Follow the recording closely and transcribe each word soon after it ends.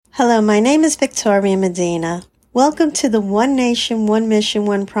Hello, my name is Victoria Medina. Welcome to the One Nation, One Mission,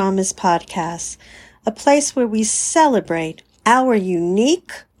 One Promise podcast, a place where we celebrate our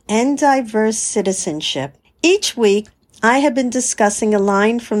unique and diverse citizenship. Each week, I have been discussing a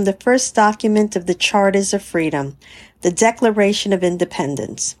line from the first document of the Charters of Freedom, the Declaration of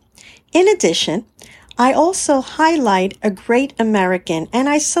Independence. In addition, I also highlight a great American, and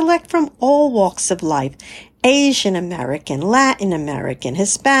I select from all walks of life: Asian American, Latin American,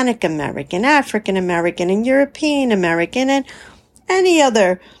 Hispanic American, African American, and European American, and any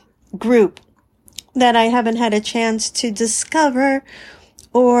other group that I haven't had a chance to discover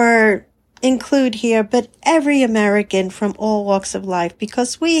or include here, but every American from all walks of life,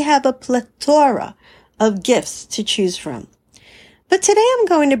 because we have a plethora of gifts to choose from. But today I'm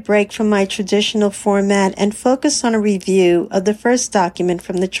going to break from my traditional format and focus on a review of the first document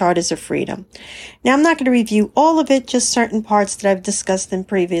from the Charters of Freedom. Now, I'm not going to review all of it, just certain parts that I've discussed in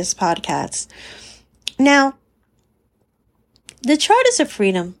previous podcasts. Now, the Charters of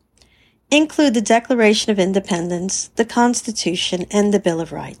Freedom include the Declaration of Independence, the Constitution, and the Bill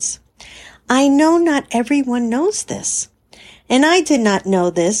of Rights. I know not everyone knows this. And I did not know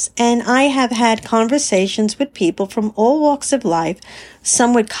this, and I have had conversations with people from all walks of life,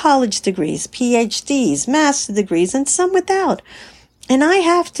 some with college degrees, PhDs, master's degrees, and some without. And I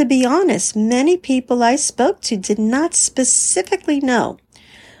have to be honest, many people I spoke to did not specifically know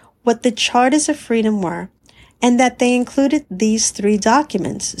what the Charters of Freedom were, and that they included these three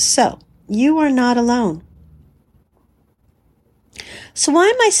documents. So, you are not alone. So why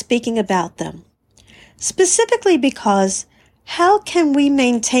am I speaking about them? Specifically because how can we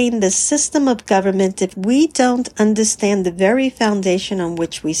maintain this system of government if we don't understand the very foundation on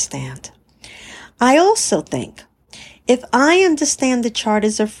which we stand? I also think if I understand the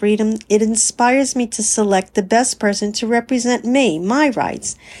Charters of Freedom, it inspires me to select the best person to represent me, my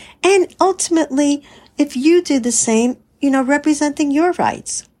rights. And ultimately, if you do the same, representing your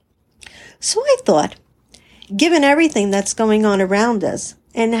rights. So I thought, given everything that's going on around us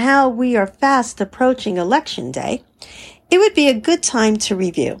and how we are fast approaching Election Day, it would be a good time to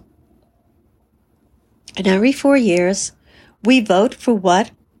review. And every 4 years, we vote for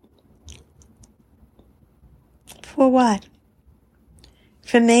what? For what?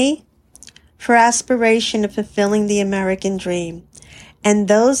 For me, for aspiration of fulfilling the American dream. And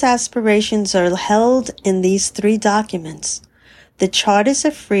those aspirations are held in these three documents. The Charters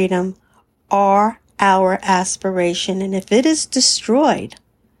of Freedom are our aspiration. And if it is destroyed,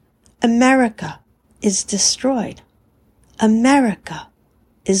 America is destroyed. America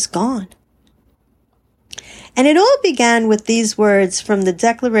is gone. And it all began with these words from the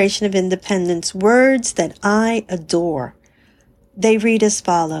Declaration of Independence, words that I adore. They read as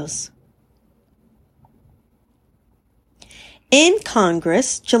follows. In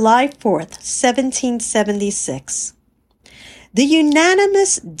Congress, July 4th, 1776, the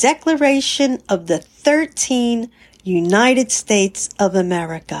unanimous Declaration of the 13 United States of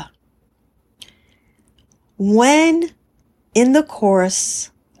America. When in the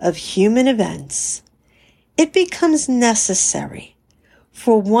course of human events, it becomes necessary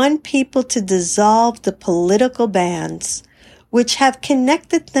for one people to dissolve the political bands which have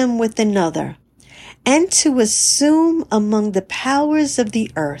connected them with another, and to assume among the powers of the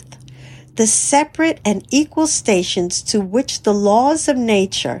earth the separate and equal stations to which the laws of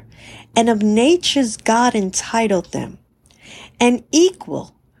nature and of nature's God entitled them, and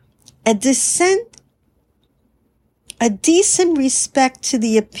equal, a decent respect to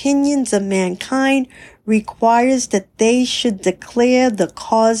the opinions of mankind requires that they should declare the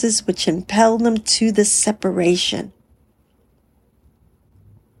causes which impel them to the separation.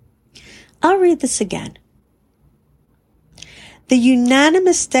 I'll read this again. The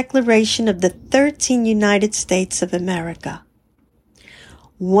unanimous Declaration of the 13 United States of America.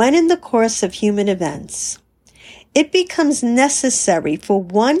 When in the course of human events, it becomes necessary for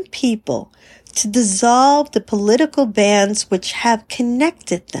one people to dissolve the political bands which have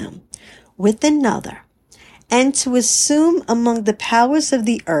connected them with another, and to assume among the powers of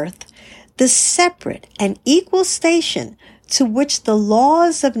the earth the separate and equal station to which the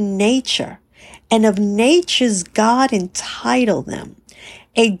laws of nature and of nature's God entitle them,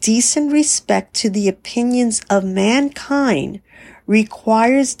 a decent respect to the opinions of mankind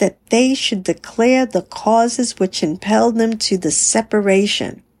requires that they should declare the causes which impel them to the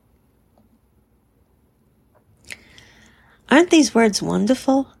separation. Aren't these words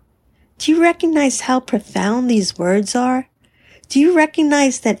wonderful? Do you recognize how profound these words are? Do you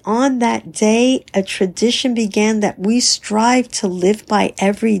recognize that on that day, a tradition began that we strive to live by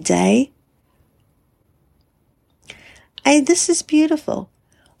every day? This is beautiful.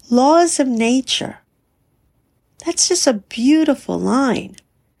 laws of nature. That's just a beautiful line.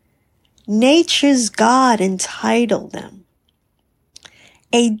 Nature's God entitled them.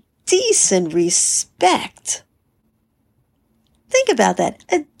 A decent respect. Think about that.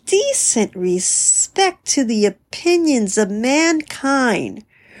 A decent respect to the opinions of mankind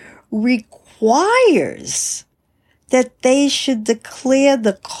requires that they should declare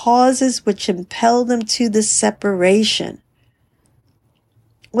the causes which impel them to the separation.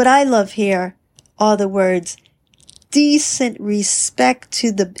 What I love here are the words, decent respect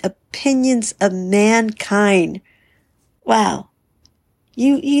to the opinions of mankind. Wow.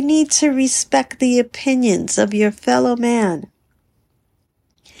 You need to respect the opinions of your fellow man.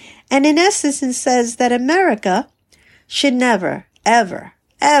 And in essence, it says that America should never, ever,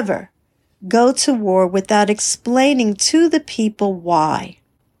 ever go to war without explaining to the people why.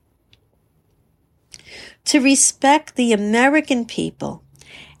 To respect the American people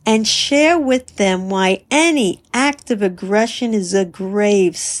and share with them why any act of aggression is a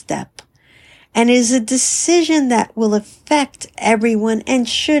grave step and is a decision that will affect everyone and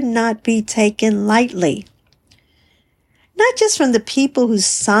should not be taken lightly. Not just from the people who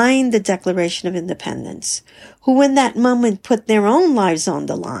signed the Declaration of Independence, who in that moment put their own lives on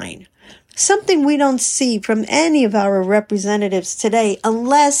the line. Something we don't see from any of our representatives today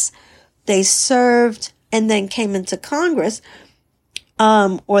unless they served and then came into Congress,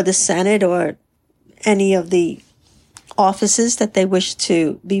 or the Senate, or any of the offices that they wish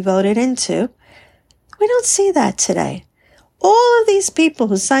to be voted into. We don't see that today. All of these people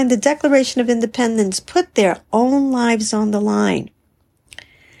who signed the Declaration of Independence put their own lives on the line.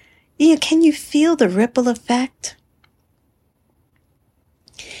 Can you feel the ripple effect?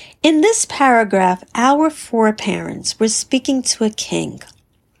 In this paragraph, our foreparents were speaking to a king,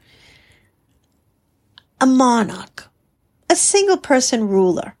 a monarch, a single person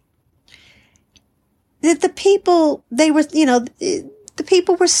ruler. The people, the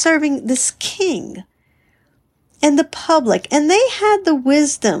people were serving this king and the public, and they had the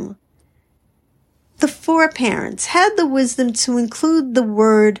wisdom, the foreparents had the wisdom to include the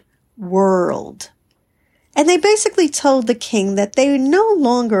word world. And they basically told the king that they were no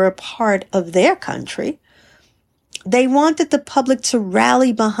longer a part of their country. They wanted the public to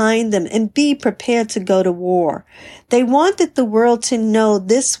rally behind them and be prepared to go to war. They wanted the world to know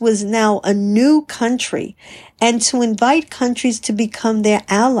this was now a new country and to invite countries to become their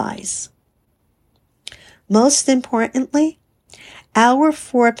allies. Most importantly, our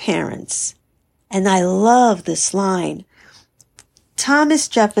foreparents, and I love this line, Thomas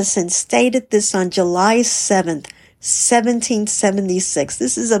Jefferson stated this on July 7th, 1776.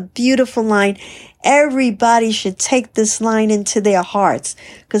 This is a beautiful line. Everybody should take this line into their hearts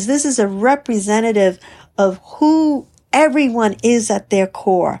because this is a representative of who everyone is at their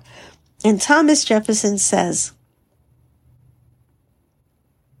core. And Thomas Jefferson says,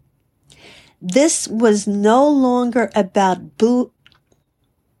 this was no longer about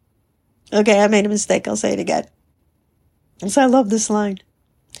Okay, I made a mistake. I'll say it again. So I love this line.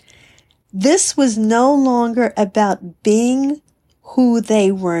 This was no longer about being who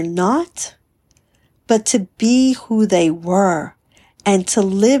they were not, but to be who they were and to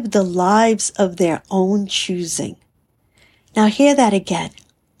live the lives of their own choosing. Now hear that again.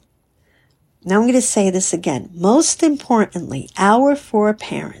 Now I'm going to say this again. Most importantly, our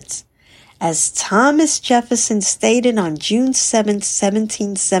foreparents, as Thomas Jefferson stated on June 7,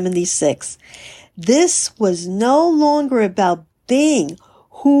 1776, this was no longer about being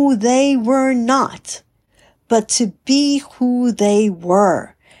who they were not, but to be who they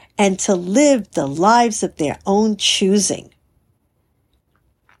were and to live the lives of their own choosing.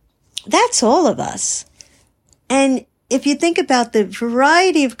 That's all of us. And if you think about the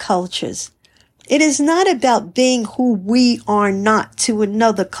variety of cultures, it is not about being who we are not to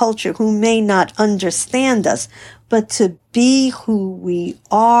another culture who may not understand us, but to be who we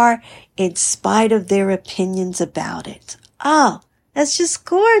are in spite of their opinions about it. Oh, that's just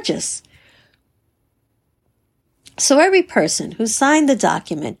gorgeous. So every person who signed the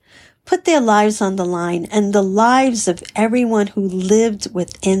document put their lives on the line and the lives of everyone who lived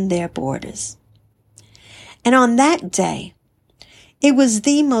within their borders. And on that day, it was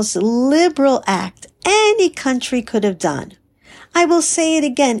the most liberal act any country could have done. I will say it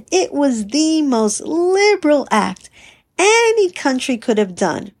again. It was the most liberal act any country could have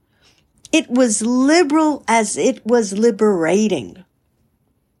done. It was liberal as it was liberating.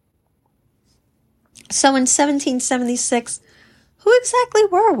 So in 1776, who exactly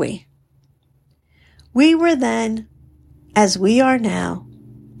were we? We were then, as we are now,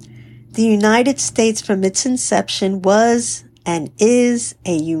 the United States from its inception was and is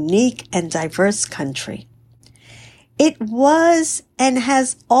a unique and diverse country. It was and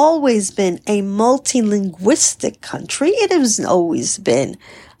has always been a multilinguistic country. It has always been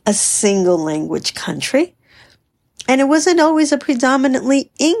a single language country. And it wasn't always a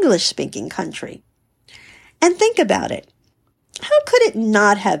predominantly English-speaking country. And think about it. How could it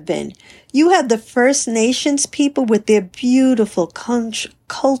not have been? You have the First Nations people with their beautiful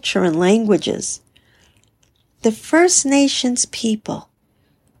culture and languages. The First Nations people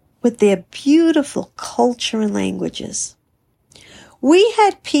with their beautiful culture and languages. We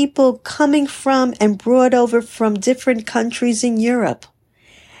had people coming from and brought over from different countries in Europe,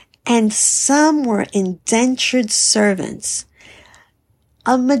 and some were indentured servants.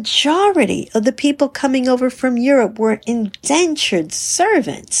 A majority of the people coming over from Europe were indentured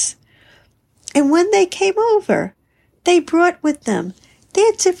servants. And when they came over, they brought with them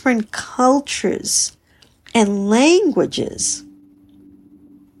their different cultures and languages.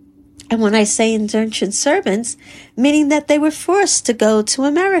 And when I say indentured servants, meaning that they were forced to go to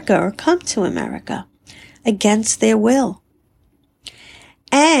America or come to America against their will.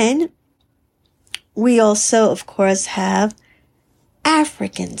 And we also, of course, have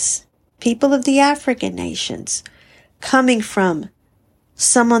Africans, people of the African nations, coming from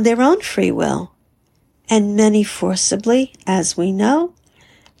some on their own free will, and many forcibly, as we know,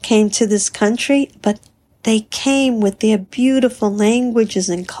 came to this country, but they came with their beautiful languages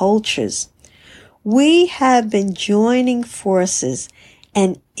and cultures. We have been joining forces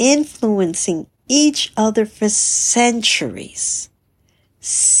and influencing each other for centuries.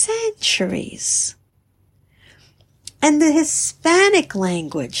 Centuries. And the Hispanic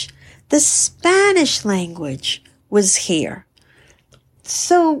language, the Spanish language was here.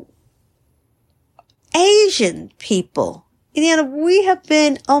 So Asian people, we have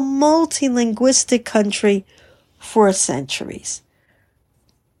been a multilinguistic country for centuries.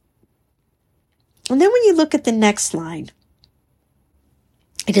 And then when you look at the next line,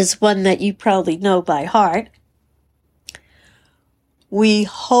 it is one that you probably know by heart. We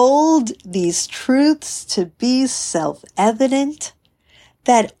hold these truths to be self-evident,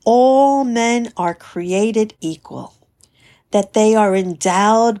 that all men are created equal, that they are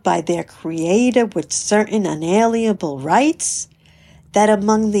endowed by their Creator with certain unalienable rights, that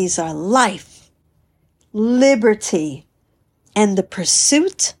among these are life, liberty, and the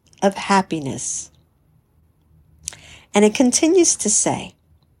pursuit of happiness. And it continues to say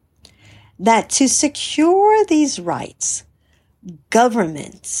that to secure these rights,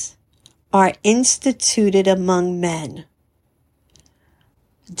 governments are instituted among men,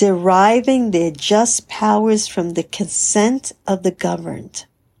 deriving their just powers from the consent of the governed.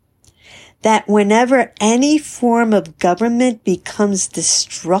 That whenever any form of government becomes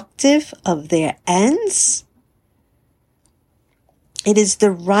destructive of their ends, it is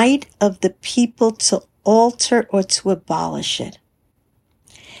the right of the people to alter or to abolish it,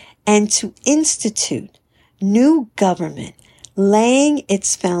 and to institute new government, laying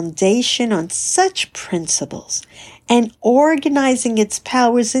its foundation on such principles and organizing its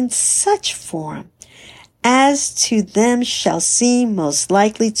powers in such form as to them shall seem most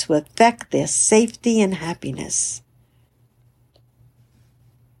likely to affect their safety and happiness.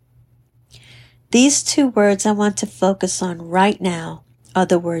 These two words I want to focus on right now are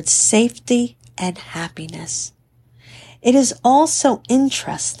the words safety and happiness. It is also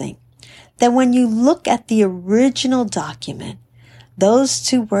interesting that when you look at the original document, those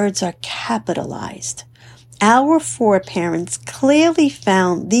two words are capitalized. Our foreparents clearly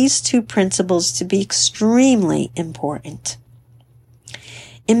found these two principles to be extremely important.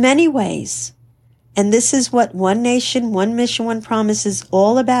 In many ways, and this is what One Nation, One Mission, One Promise is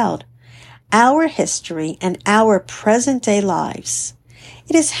all about, our history and our present-day lives.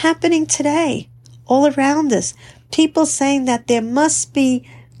 It is happening today, all around us. People saying that there must be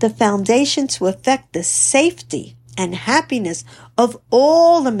the foundation to affect the safety and happiness of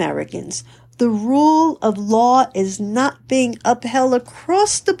all Americans. The rule of law is not being upheld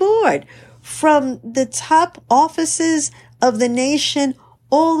across the board, from the top offices of the nation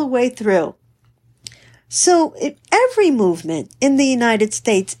all the way through. So every movement in the United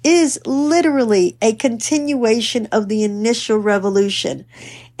States is literally a continuation of the initial revolution,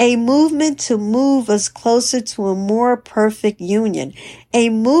 a movement to move us closer to a more perfect union, a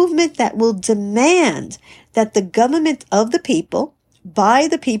movement that will demand that the government of the people, by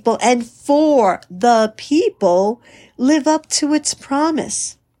the people, and for the people live up to its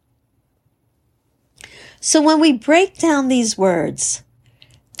promise. So when we break down these words,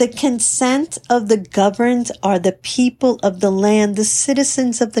 the consent of the governed are the people of the land, the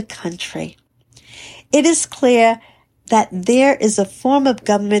citizens of the country. It is clear that there is a form of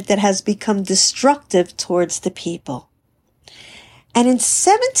government that has become destructive towards the people. And in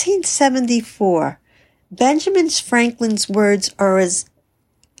 1774, Benjamin Franklin's words are as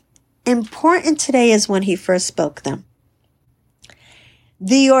important today as when he first spoke them.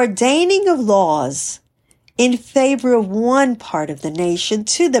 The ordaining of laws in favor of one part of the nation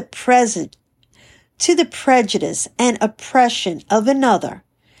to the prejudice and oppression of another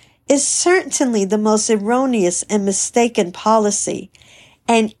is certainly the most erroneous and mistaken policy.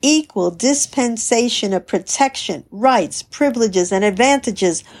 An equal dispensation of protection, rights, privileges, and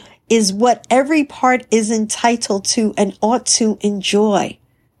advantages is what every part is entitled to and ought to enjoy.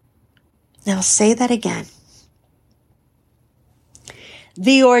 Now say that again.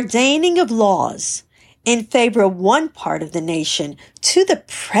 The ordaining of laws in favor of one part of the nation to the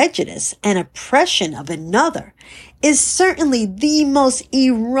prejudice and oppression of another is certainly the most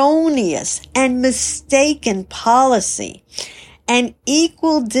erroneous and mistaken policy. An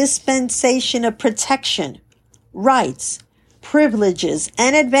equal dispensation of protection, rights, privileges,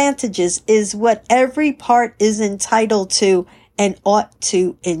 and advantages is what every part is entitled to and ought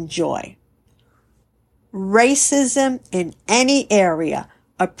to enjoy. Racism in any area,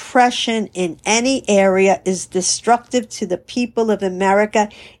 oppression in any area is destructive to the people of America.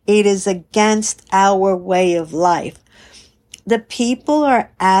 It is against our way of life. The people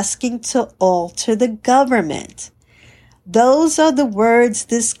are asking to alter the government. Those are the words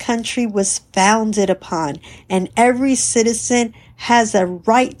this country was founded upon, and every citizen has a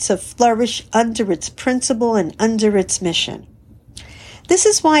right to flourish under its principle and under its mission. This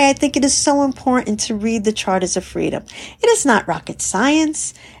is why I think it is so important to read the Charters of Freedom. It is not rocket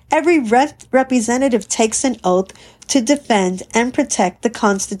science. Every representative takes an oath to defend and protect the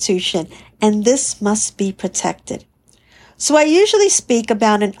Constitution, and this must be protected. So I usually speak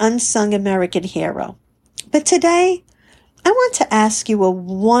about an unsung American hero. But today, I want to ask you a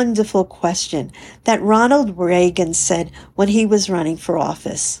wonderful question that Ronald Reagan said when he was running for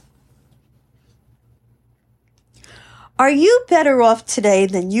office. Are you better off today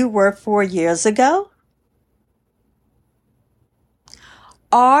than you were 4 years ago?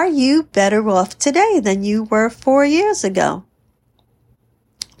 Are you better off today than you were 4 years ago?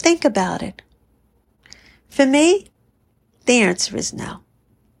 Think about it. For me, the answer is no.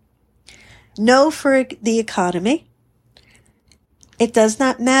 No for the economy. It does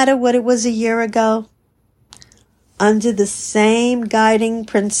not matter what it was a year ago. Under the same guiding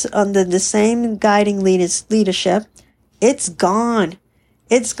leadership, it's gone.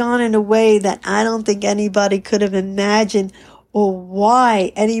 It's gone in a way that I don't think anybody could have imagined, or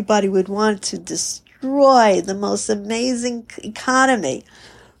why anybody would want to destroy the most amazing economy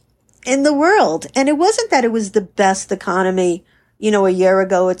in the world. And it wasn't that it was the best economy, a year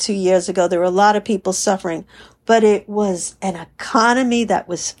ago or 2 years ago. There were a lot of people suffering, but it was an economy that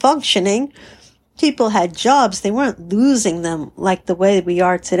was functioning. People had jobs. They weren't losing them like the way we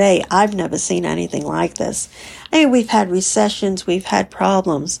are today. I've never seen anything like this. I mean, we've had recessions, we've had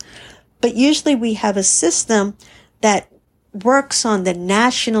problems, but usually we have a system that works on the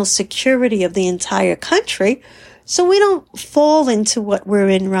national security of the entire country, so we don't fall into what we're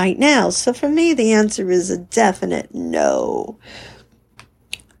in right now. So for me, the answer is a definite no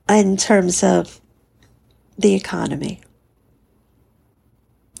in terms of the economy.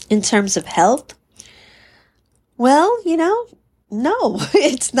 In terms of health, well, no,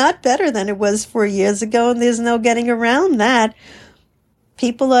 it's not better than it was 4 years ago, and there's no getting around that.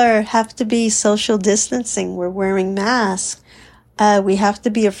 People have to be social distancing. We're wearing masks. We have to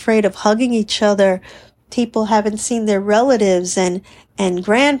be afraid of hugging each other. People haven't seen their relatives and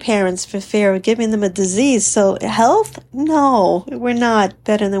grandparents for fear of giving them a disease. So health, no, we're not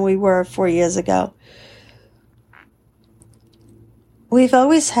better than we were 4 years ago. We've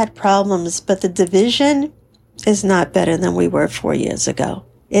always had problems, but the division is not better than we were 4 years ago.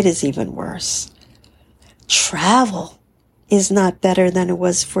 It is even worse. Travel is not better than it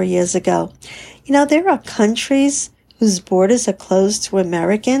was 4 years ago. There are countries whose borders are closed to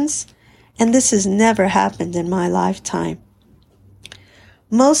Americans, and this has never happened in my lifetime.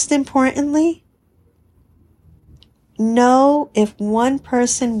 Most importantly, know if one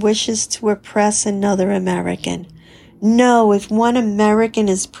person wishes to oppress another American. No, if one American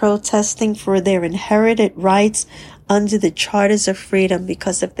is protesting for their inherited rights under the Charters of Freedom,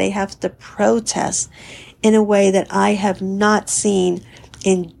 because if they have to protest in a way that I have not seen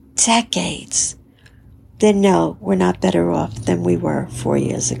in decades, then no, we're not better off than we were 4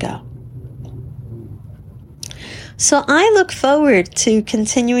 years ago. So I look forward to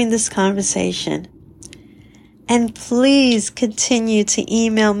continuing this conversation. And please continue to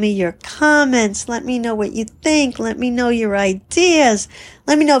email me your comments. Let me know what you think. Let me know your ideas.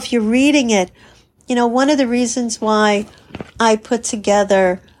 Let me know if you're reading it. You know, one of the reasons why I put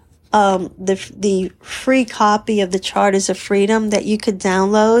together the free copy of the Charters of Freedom that you could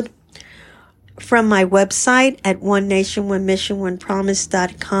download from my website at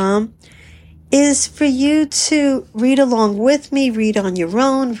onenationonemissiononepromise.com is for you to read along with me, read on your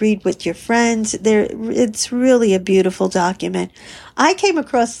own, read with your friends. It's really a beautiful document. I came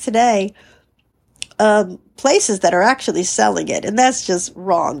across today places that are actually selling it, and that's just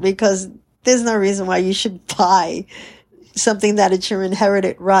wrong because there's no reason why you should buy something that it's your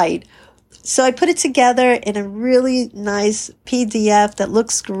inherited right. So I put it together in a really nice PDF that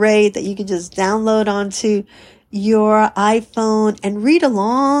looks great that you can just download onto your iPhone and read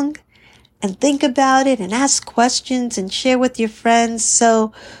along and think about it and ask questions and share with your friends.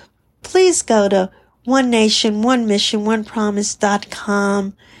 So please go to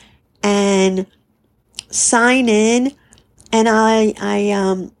onenationonemissiononepromise.com and sign in, and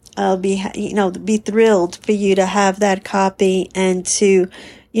I'll be thrilled for you to have that copy and to,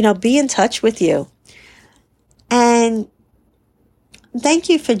 be in touch with you. And thank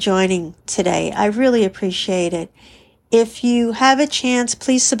you for joining today. I really appreciate it. If you have a chance,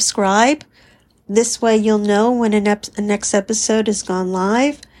 please subscribe. This way you'll know when a next episode has gone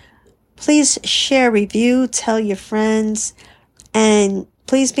live. Please share, review, tell your friends, and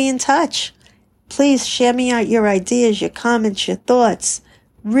please be in touch. Please share me out your ideas, your comments, your thoughts.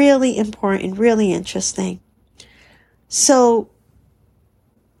 Really important, really interesting. So,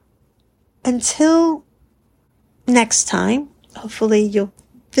 until next time, hopefully you'll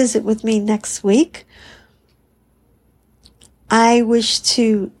visit with me next week. I wish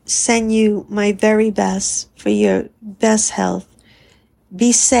to send you my very best for your best health.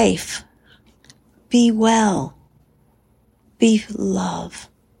 Be safe. Be well. Be love.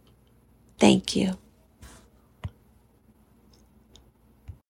 Thank you.